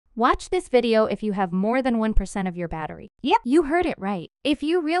Watch this video if you have more than 1% of your battery. Yep. You heard it right. If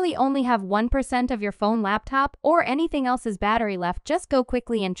you really only have 1% of your phone, laptop, or anything else's battery left, just go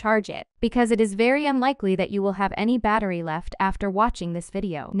quickly and charge it, because it is very unlikely that you will have any battery left after watching this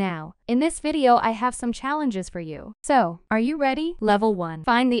video. Now, in this video, I have some challenges for you. So, are you ready? Level 1.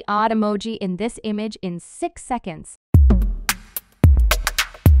 Find the odd emoji in this image in 6 seconds.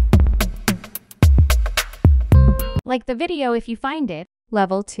 Like the video if you find it.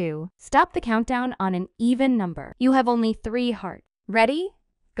 Level 2. Stop the countdown on an even number. You have only 3 hearts. Ready?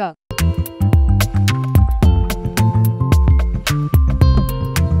 Go.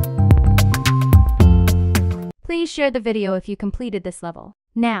 Please share the video if you completed this level.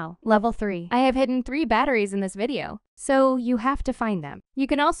 Now, level 3. I have hidden 3 batteries in this video, so you have to find them. You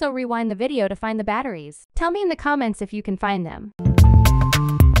can also rewind the video to find the batteries. Tell me in the comments if you can find them.